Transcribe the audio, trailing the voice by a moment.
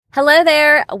Hello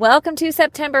there. Welcome to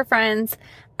September, friends.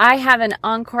 I have an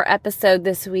encore episode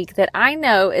this week that I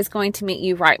know is going to meet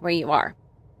you right where you are.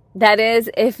 That is,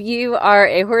 if you are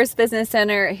a horse business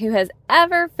owner who has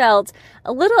ever felt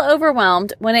a little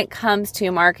overwhelmed when it comes to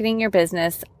marketing your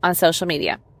business on social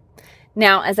media.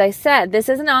 Now, as I said, this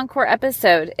is an encore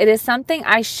episode. It is something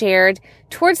I shared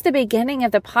towards the beginning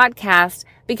of the podcast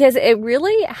because it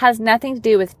really has nothing to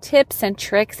do with tips and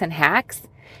tricks and hacks.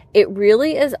 It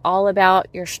really is all about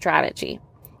your strategy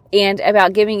and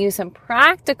about giving you some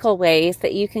practical ways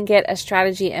that you can get a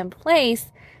strategy in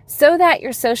place so that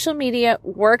your social media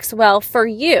works well for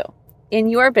you in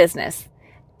your business.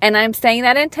 And I'm saying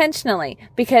that intentionally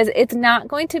because it's not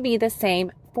going to be the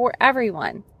same for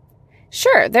everyone.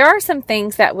 Sure, there are some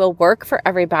things that will work for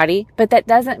everybody, but that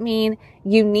doesn't mean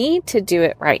you need to do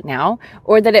it right now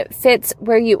or that it fits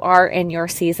where you are in your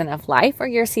season of life or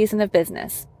your season of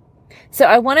business. So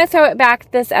I want to throw it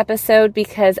back this episode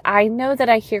because I know that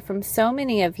I hear from so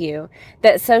many of you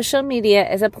that social media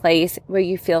is a place where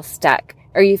you feel stuck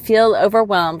or you feel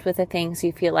overwhelmed with the things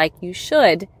you feel like you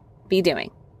should be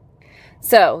doing.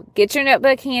 So get your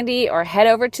notebook handy or head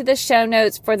over to the show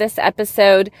notes for this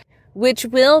episode, which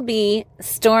will be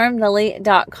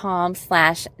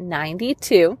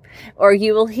stormlily.com/92, or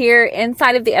you will hear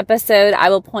inside of the episode, I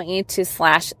will point you to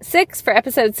 /6 for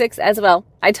episode 6 as well.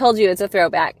 I told you it's a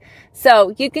throwback.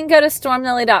 So you can go to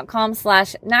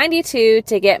stormlily.com/92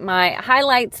 to get my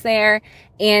highlights there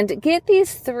and get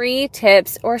these 3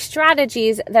 tips or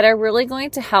strategies that are really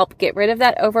going to help get rid of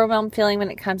that overwhelmed feeling when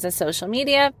it comes to social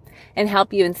media and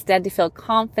help you instead to feel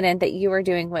confident that you are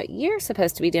doing what you're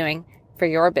supposed to be doing for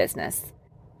your business.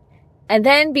 And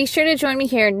then be sure to join me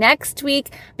here next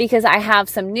week because I have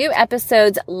some new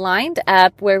episodes lined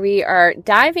up where we are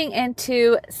diving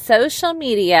into social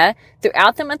media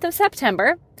throughout the month of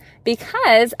September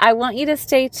because I want you to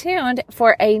stay tuned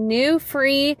for a new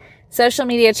free social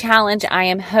media challenge I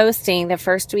am hosting the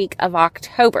first week of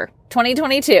October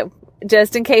 2022.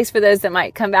 Just in case for those that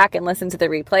might come back and listen to the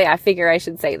replay, I figure I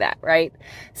should say that, right?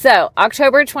 So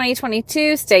October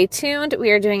 2022, stay tuned. We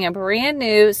are doing a brand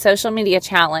new social media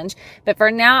challenge. But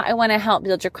for now, I want to help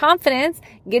build your confidence,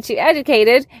 get you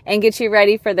educated, and get you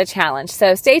ready for the challenge.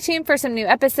 So stay tuned for some new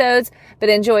episodes, but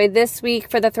enjoy this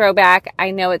week for the throwback. I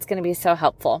know it's going to be so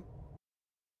helpful.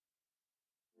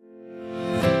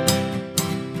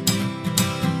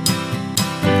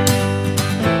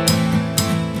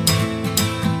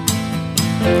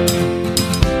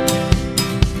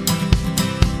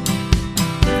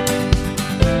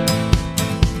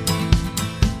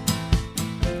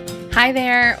 Hi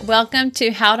there. Welcome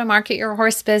to How to Market Your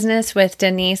Horse Business with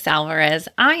Denise Alvarez.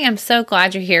 I am so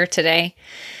glad you're here today.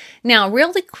 Now,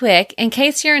 really quick, in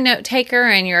case you're a note taker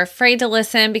and you're afraid to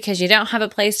listen because you don't have a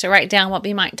place to write down what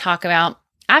we might talk about,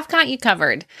 I've got you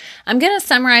covered. I'm going to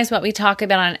summarize what we talk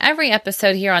about on every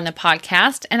episode here on the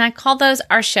podcast, and I call those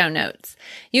our show notes.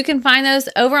 You can find those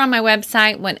over on my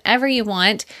website whenever you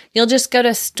want. You'll just go to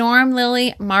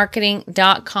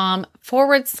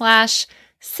stormlilymarketing.com/6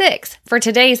 for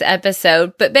today's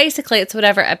episode, but basically it's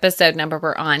whatever episode number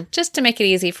we're on, just to make it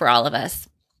easy for all of us.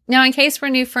 Now, in case we're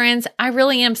new friends, I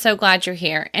really am so glad you're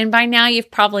here. And by now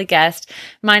you've probably guessed,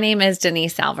 my name is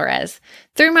Denise Alvarez.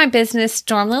 Through my business,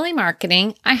 Storm Lily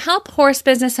Marketing, I help horse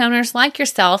business owners like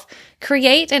yourself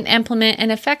create and implement an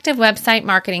effective website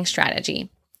marketing strategy.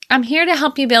 I'm here to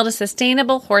help you build a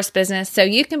sustainable horse business so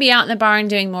you can be out in the barn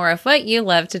doing more of what you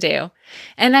love to do.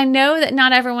 And I know that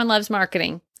not everyone loves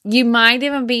marketing. You might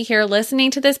even be here listening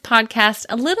to this podcast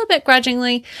a little bit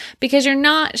grudgingly because you're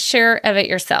not sure of it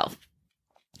yourself.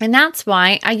 And that's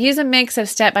why I use a mix of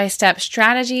step-by-step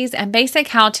strategies and basic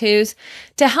how-tos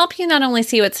to help you not only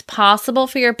see what's possible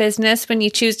for your business when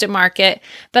you choose to market,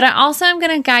 but I also am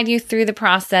going to guide you through the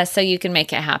process so you can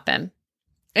make it happen.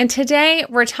 And today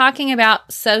we're talking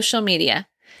about social media,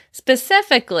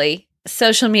 specifically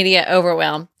social media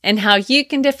overwhelm and how you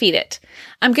can defeat it.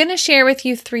 I'm going to share with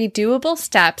you 3 doable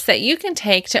steps that you can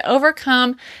take to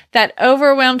overcome that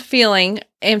overwhelmed feeling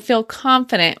and feel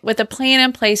confident with a plan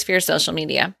in place for your social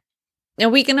media. Now,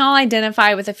 we can all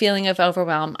identify with a feeling of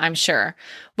overwhelm, I'm sure,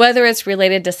 whether it's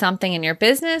related to something in your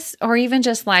business or even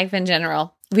just life in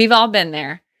general. We've all been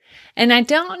there. And I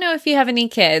don't know if you have any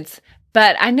kids,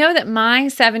 but I know that my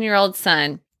 7-year-old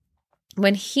son,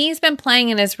 when he's been playing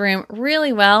in his room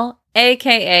really well,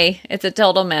 AKA, it's a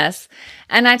total mess,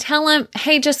 and I tell him,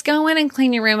 hey, just go in and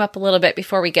clean your room up a little bit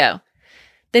before we go,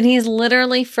 then he's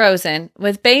literally frozen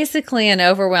with basically an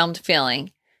overwhelmed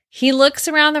feeling. He looks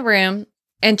around the room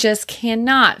and just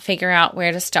cannot figure out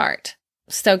where to start.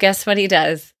 So guess what he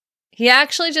does? He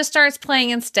actually just starts playing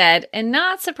instead, and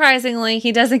not surprisingly,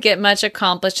 he doesn't get much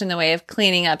accomplished in the way of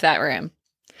cleaning up that room.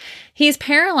 He's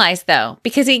paralyzed, though,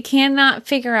 because he cannot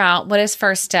figure out what his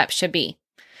first step should be.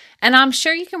 And I'm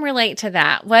sure you can relate to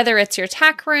that, whether it's your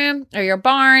tack room or your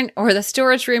barn or the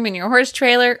storage room in your horse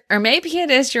trailer, or maybe it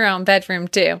is your own bedroom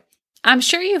too. I'm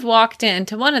sure you've walked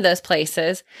into one of those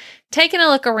places, taken a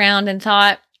look around and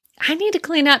thought, I need to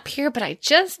clean up here, but I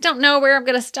just don't know where I'm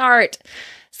going to start.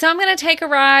 So I'm going to take a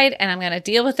ride and I'm going to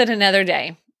deal with it another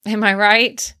day. Am I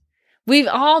right? We've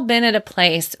all been at a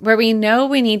place where we know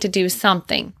we need to do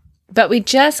something, but we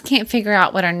just can't figure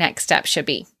out what our next step should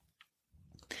be.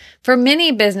 For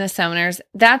many business owners,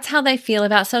 that's how they feel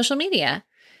about social media.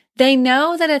 They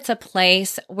know that it's a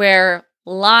place where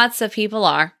lots of people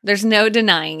are. There's no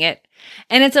denying it.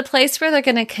 And it's a place where they're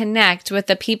going to connect with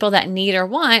the people that need or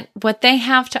want what they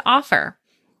have to offer.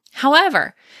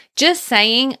 However, just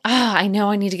saying, I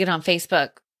know I need to get on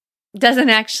Facebook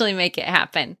doesn't actually make it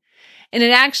happen. And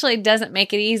it actually doesn't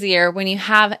make it easier when you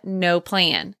have no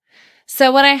plan. So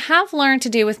what I have learned to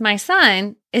do with my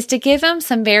son is to give him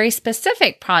some very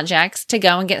specific projects to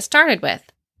go and get started with.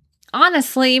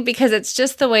 Honestly, because it's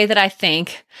just the way that I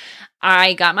think.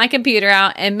 I got my computer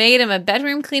out and made him a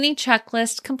bedroom cleaning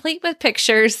checklist complete with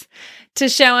pictures to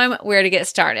show him where to get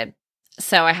started.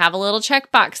 So I have a little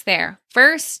checkbox there.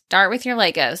 First, start with your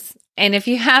Legos. And if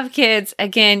you have kids,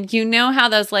 again, you know how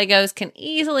those Legos can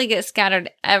easily get scattered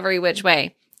every which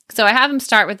way. So I have him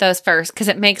start with those first because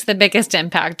it makes the biggest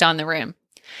impact on the room.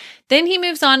 Then he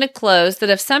moves on to clothes that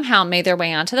have somehow made their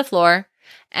way onto the floor.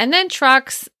 And then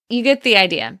trucks, you get the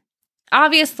idea.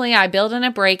 Obviously, I build in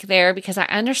a break there because I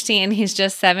understand he's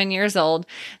just 7 years old.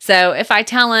 So if I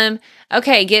tell him,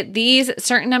 okay, get these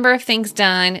certain number of things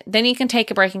done, then you can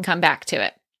take a break and come back to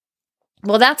it.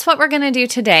 Well, that's what we're going to do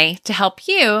today to help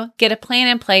you get a plan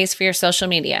in place for your social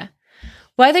media.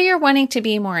 Whether you're wanting to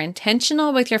be more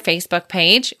intentional with your Facebook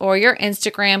page or your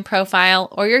Instagram profile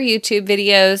or your YouTube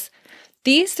videos,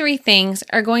 these 3 things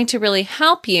are going to really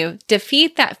help you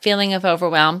defeat that feeling of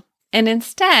overwhelm and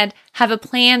instead have a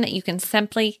plan that you can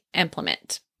simply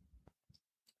implement.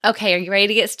 Okay, are you ready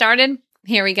to get started?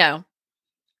 Here we go.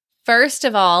 First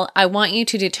of all, I want you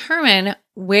to determine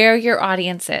where your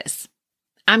audience is.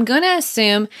 I'm going to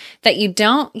assume that you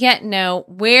don't yet know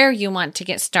where you want to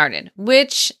get started,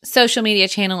 which social media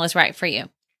channel is right for you.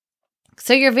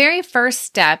 So your very first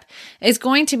step is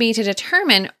going to be to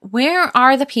determine where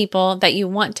are the people that you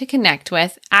want to connect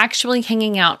with actually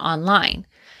hanging out online.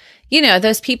 You know,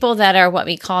 those people that are what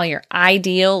we call your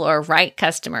ideal or right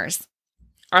customers.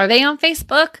 Are they on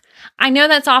Facebook? I know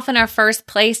that's often our first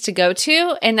place to go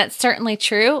to, and that's certainly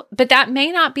true, but that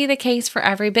may not be the case for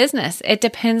every business. It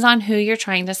depends on who you're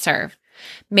trying to serve.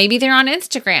 Maybe they're on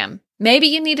Instagram. Maybe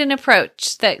you need an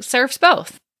approach that serves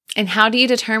both. And how do you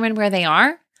determine where they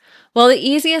are? Well, the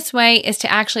easiest way is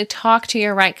to actually talk to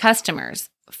your right customers.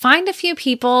 Find a few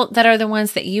people that are the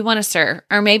ones that you want to serve,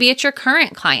 or maybe it's your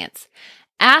current clients.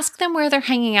 Ask them where they're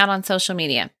hanging out on social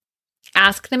media.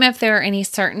 Ask them if there are any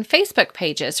certain Facebook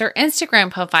pages or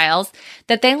Instagram profiles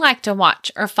that they like to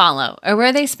watch or follow, or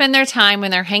where they spend their time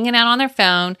when they're hanging out on their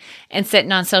phone and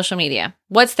sitting on social media.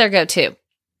 What's their go-to?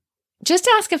 Just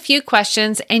ask a few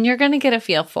questions and you're going to get a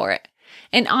feel for it.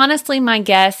 And honestly, my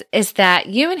guess is that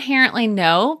you inherently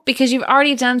know because you've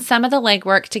already done some of the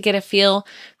legwork to get a feel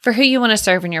for who you want to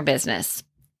serve in your business.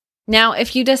 Now,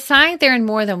 if you decide they're in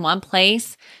more than one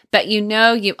place, but you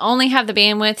know you only have the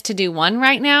bandwidth to do one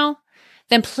right now,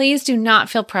 then please do not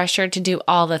feel pressured to do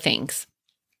all the things.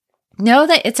 Know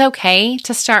that it's okay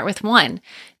to start with one,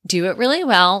 do it really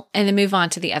well, and then move on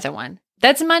to the other one.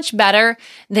 That's much better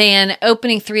than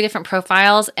opening 3 different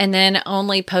profiles and then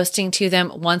only posting to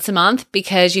them once a month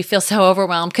because you feel so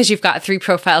overwhelmed because you've got 3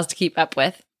 profiles to keep up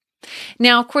with.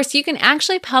 Now, of course, you can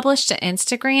actually publish to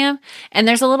Instagram, and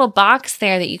there's a little box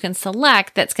there that you can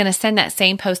select that's going to send that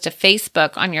same post to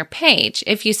Facebook on your page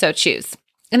if you so choose.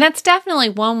 And that's definitely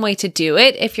one way to do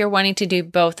it if you're wanting to do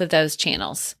both of those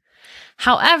channels.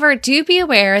 However, do be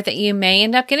aware that you may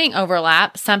end up getting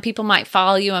overlap. Some people might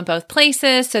follow you in both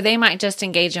places, so they might just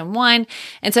engage in one.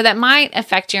 And so that might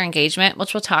affect your engagement,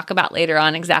 which we'll talk about later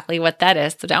on exactly what that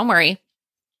is, so don't worry.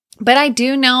 But I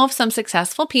do know of some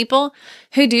successful people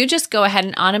who do just go ahead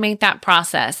and automate that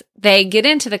process. They get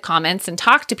into the comments and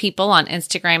talk to people on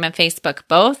Instagram and Facebook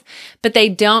both, but they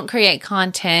don't create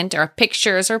content or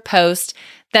pictures or posts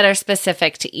that are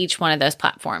specific to each one of those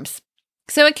platforms.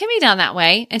 So it can be done that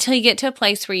way until you get to a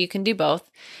place where you can do both.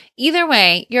 Either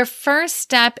way, your first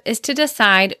step is to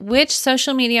decide which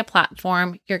social media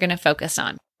platform you're going to focus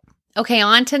on. Okay,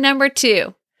 on to number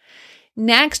 2.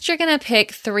 Next, you're going to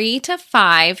pick 3 to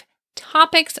 5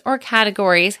 topics or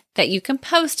categories that you can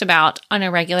post about on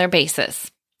a regular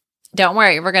basis. Don't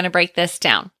worry, we're going to break this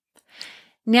down.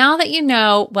 Now that you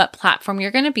know what platform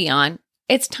you're going to be on,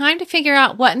 it's time to figure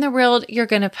out what in the world you're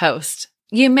going to post.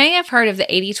 You may have heard of the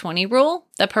 80-20 rule,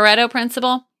 the Pareto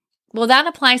principle. Well, that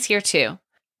applies here too.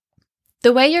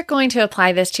 The way you're going to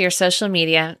apply this to your social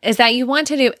media is that you want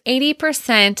to do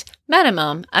 80%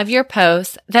 minimum of your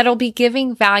posts that'll be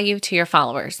giving value to your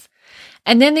followers.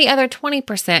 And then the other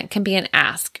 20% can be an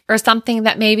ask or something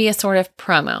that may be a sort of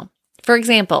promo. For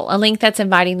example, a link that's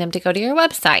inviting them to go to your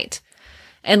website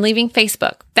and leaving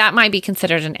Facebook. That might be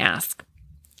considered an ask.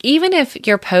 Even if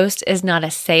your post is not a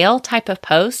sale type of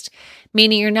post,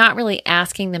 meaning you're not really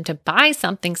asking them to buy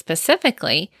something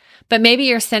specifically, but maybe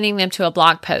you're sending them to a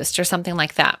blog post or something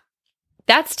like that.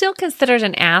 That's still considered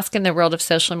an ask in the world of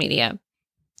social media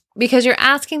because you're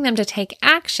asking them to take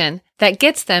action that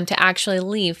gets them to actually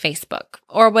leave Facebook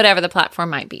or whatever the platform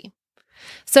might be.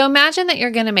 So imagine that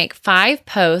you're going to make 5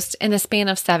 posts in the span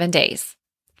of 7 days.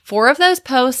 4 of those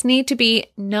posts need to be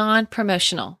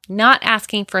non-promotional, not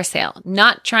asking for a sale,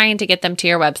 not trying to get them to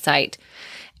your website.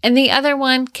 And the other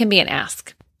one can be an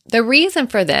ask. The reason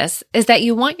for this is that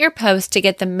you want your post to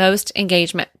get the most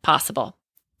engagement possible.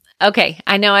 Okay,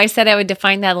 I know I said I would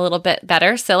define that a little bit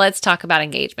better, so let's talk about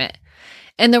engagement.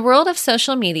 In the world of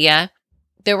social media,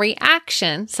 the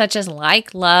reaction, such as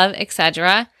like, love,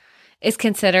 etc., is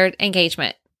considered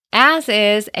engagement, as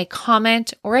is a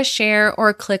comment or a share or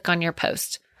a click on your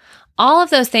post. All of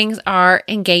those things are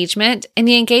engagement, and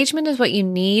the engagement is what you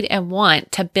need and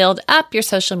want to build up your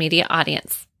social media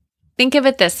audience. Think of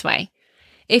it this way.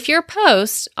 If your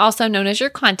post, also known as your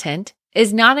content,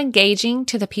 is not engaging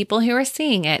to the people who are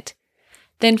seeing it,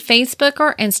 then Facebook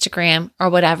or Instagram or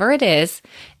whatever it is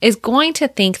going to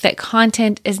think that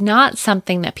content is not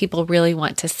something that people really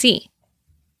want to see.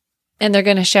 And they're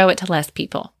going to show it to less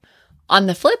people. On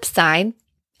the flip side,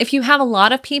 if you have a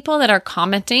lot of people that are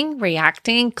commenting,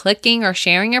 reacting, clicking, or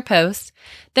sharing your posts,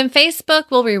 then Facebook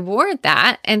will reward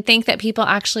that and think that people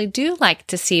actually do like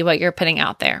to see what you're putting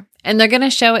out there, and they're going to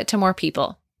show it to more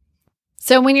people.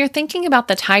 So when you're thinking about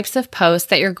the types of posts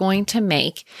that you're going to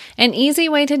make, an easy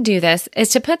way to do this is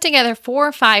to put together 4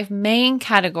 or 5 main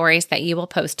categories that you will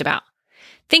post about.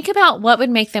 Think about what would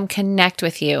make them connect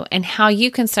with you and how you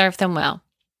can serve them well.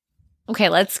 Okay,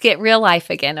 let's get real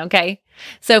life again, okay?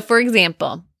 So for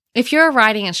example, if you're a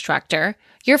writing instructor,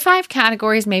 your 5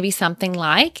 categories may be something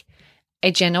like a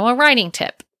general writing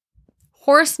tip,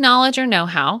 horse knowledge or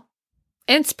know-how,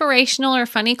 inspirational or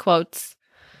funny quotes,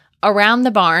 around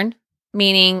the barn,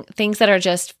 meaning things that are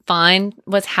just fun,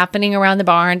 what's happening around the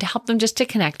barn to help them just to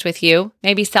connect with you,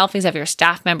 maybe selfies of your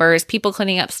staff members, people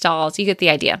cleaning up stalls, you get the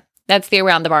idea. That's the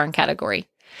around the barn category.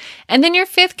 And then your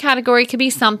 5th category could be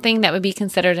something that would be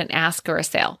considered an ask or a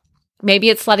sale. Maybe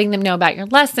it's letting them know about your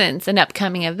lessons, an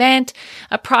upcoming event,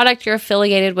 a product you're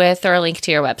affiliated with, or a link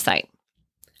to your website.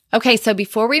 Okay, so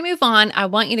before we move on, I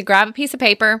want you to grab a piece of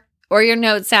paper or your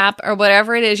notes app or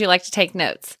whatever it is you like to take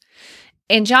notes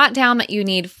and jot down that you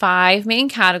need 5 main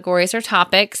categories or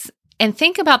topics and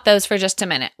think about those for just a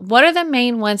minute. What are the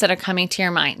main ones that are coming to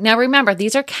your mind? Now remember,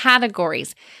 these are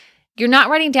categories. You're not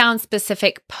writing down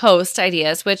specific post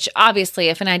ideas, which obviously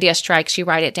if an idea strikes, you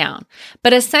write it down.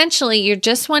 But essentially, you're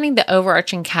just wanting the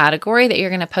overarching category that you're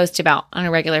going to post about on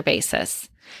a regular basis.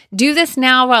 Do this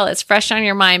now while it's fresh on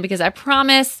your mind because I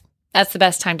promise that's the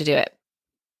best time to do it.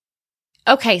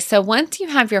 Okay, so once you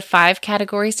have your 5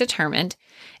 categories determined,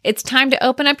 it's time to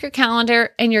open up your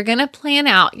calendar and you're going to plan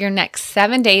out your next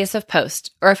 7 days of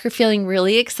post. Or if you're feeling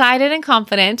really excited and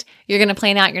confident, you're going to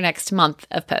plan out your next month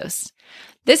of posts.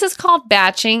 This is called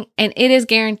batching, and it is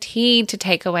guaranteed to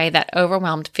take away that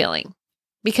overwhelmed feeling.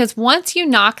 Because once you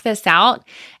knock this out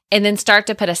and then start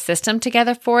to put a system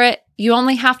together for it, you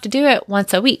only have to do it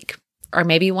once a week, or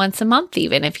maybe once a month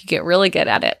even if you get really good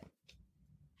at it.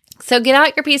 So get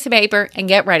out your piece of paper and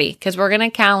get ready because we're going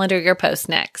to calendar your post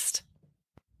next.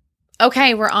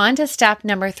 Okay, we're on to step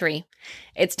number 3.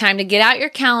 It's time to get out your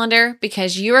calendar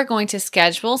because you are going to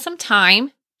schedule some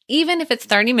time, even if it's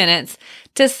 30 minutes,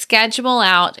 to schedule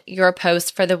out your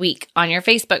post for the week on your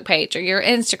Facebook page or your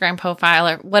Instagram profile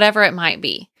or whatever it might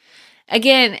be.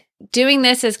 Again, doing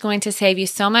this is going to save you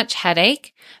so much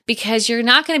headache because you're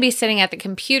not going to be sitting at the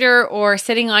computer or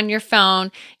sitting on your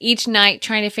phone each night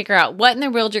trying to figure out what in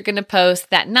the world you're going to post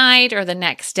that night or the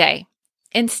next day.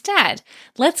 Instead,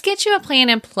 let's get you a plan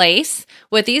in place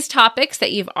with these topics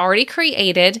that you've already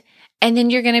created, and then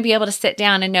you're going to be able to sit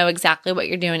down and know exactly what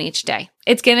you're doing each day.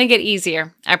 It's going to get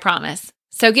easier, I promise.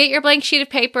 So get your blank sheet of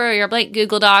paper or your blank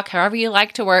Google Doc, however you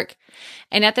like to work.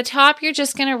 And at the top, you're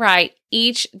just going to write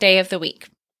each day of the week.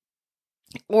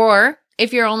 Or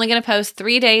If you're only going to post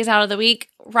 3 days out of the week,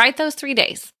 write those 3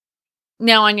 days.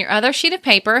 Now, on your other sheet of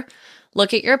paper,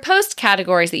 look at your post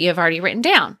categories that you have already written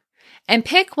down and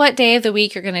pick what day of the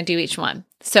week you're going to do each one.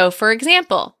 So, for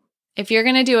example, if you're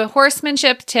going to do a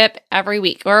horsemanship tip every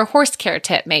week or a horse care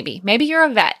tip, maybe you're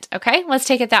a vet. Okay, let's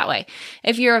take it that way.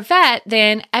 If you're a vet,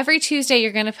 then every Tuesday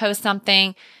you're going to post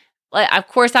something. Of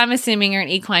course, I'm assuming you're an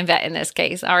equine vet in this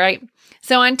case. All right.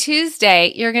 So on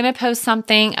Tuesday, you're going to post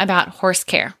something about horse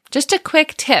care, just a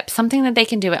quick tip, something that they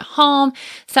can do at home,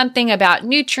 something about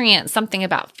nutrients, something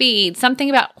about feed,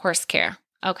 something about horse care.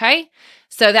 Okay.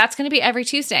 So that's going to be every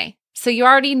Tuesday. So you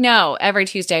already know every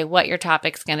Tuesday what your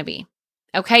topic's going to be.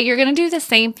 Okay. You're going to do the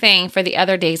same thing for the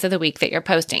other days of the week that you're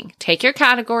posting. Take your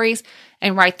categories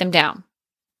and write them down.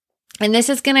 And this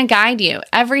is going to guide you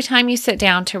every time you sit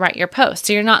down to write your post.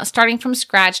 So you're not starting from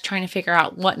scratch trying to figure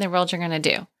out what in the world you're going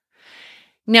to do.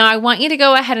 Now, I want you to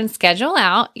go ahead and schedule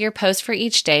out your post for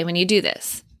each day when you do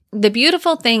this. The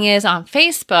beautiful thing is on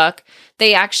Facebook,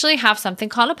 they actually have something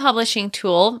called a publishing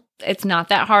tool. It's not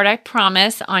that hard, I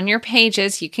promise. On your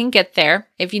pages, you can get there.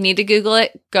 If you need to Google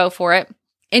it, go for it.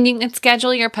 And you can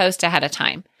schedule your post ahead of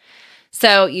time.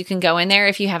 So you can go in there.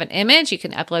 If you have an image, you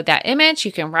can upload that image.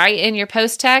 You can write in your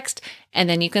post text, and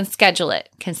then you can schedule it.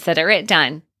 Consider it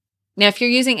done. Now, if you're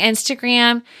using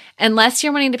Instagram, unless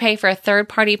you're wanting to pay for a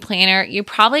third-party planner, you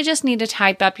probably just need to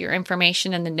type up your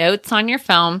information in the notes on your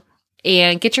phone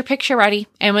and get your picture ready.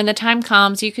 And when the time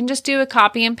comes, you can just do a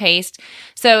copy and paste.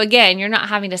 So again, you're not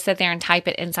having to sit there and type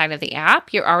it inside of the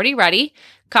app. You're already ready.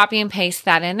 Copy and paste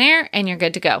that in there, and you're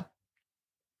good to go.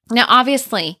 Now,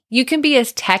 obviously, you can be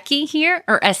as techie here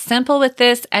or as simple with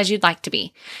this as you'd like to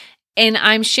be. And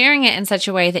I'm sharing it in such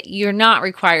a way that you're not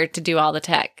required to do all the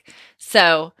tech.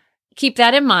 So keep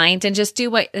that in mind and just do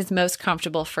what is most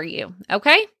comfortable for you.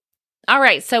 Okay? All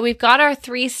right. So we've got our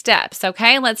 3 steps.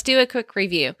 Okay. Let's do a quick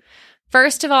review.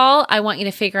 First of all, I want you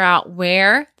to figure out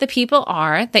where the people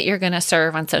are that you're going to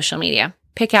serve on social media.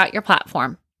 Pick out your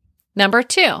platform. Number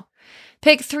 2,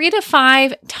 pick 3 to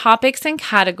 5 topics and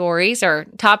categories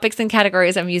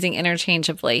I'm using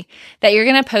interchangeably that you're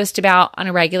going to post about on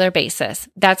a regular basis.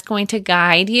 That's going to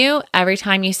guide you every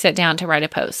time you sit down to write a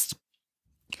post.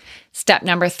 Step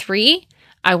number 3,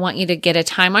 I want you to get a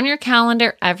time on your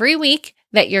calendar every week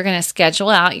that you're going to schedule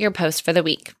out your post for the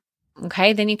week.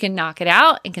 Okay, then you can knock it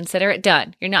out and consider it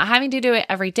done. You're not having to do it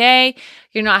every day.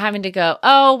 You're not having to go,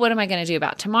 oh, what am I going to do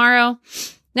about tomorrow?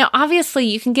 Now, obviously,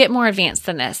 you can get more advanced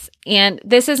than this. And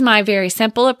this is my very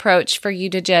simple approach for you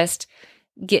to just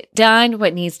get done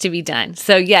what needs to be done.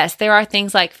 So yes, there are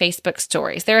things like Facebook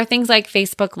stories. There are things like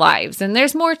Facebook Lives, and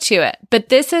there's more to it. But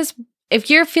this is, if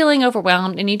you're feeling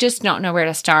overwhelmed and you just don't know where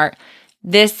to start,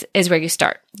 this is where you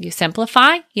start. You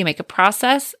simplify, you make a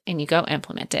process, and you go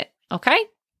implement it. Okay?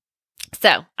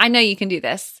 So I know you can do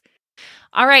this.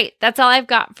 All right, that's all I've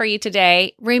got for you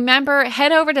today. Remember,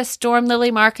 head over to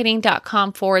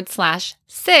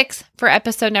stormlilymarketing.com/6 for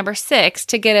episode number 6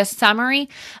 to get a summary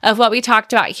of what we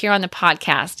talked about here on the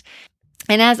podcast.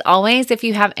 And as always, if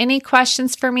you have any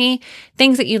questions for me,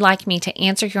 things that you'd like me to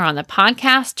answer here on the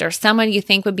podcast, or someone you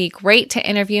think would be great to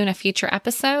interview in a future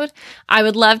episode, I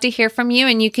would love to hear from you,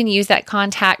 and you can use that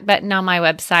contact button on my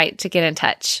website to get in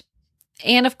touch.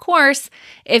 And of course,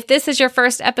 if this is your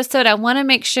first episode, I want to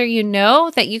make sure you know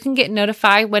that you can get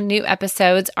notified when new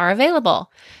episodes are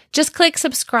available. Just click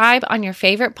subscribe on your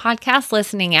favorite podcast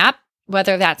listening app,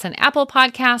 whether that's an Apple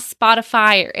Podcast,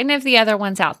 Spotify, or any of the other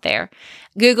ones out there.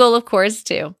 Google, of course,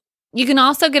 too. You can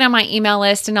also get on my email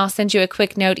list, and I'll send you a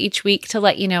quick note each week to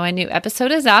let you know a new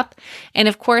episode is up. And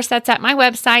of course, that's at my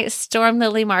website,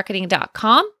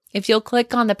 stormlilymarketing.com. If you'll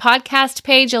click on the podcast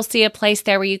page, you'll see a place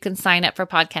there where you can sign up for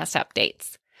podcast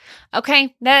updates.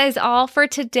 Okay, that is all for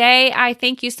today. I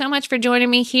thank you so much for joining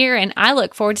me here, and I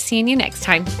look forward to seeing you next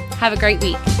time. Have a great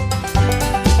week.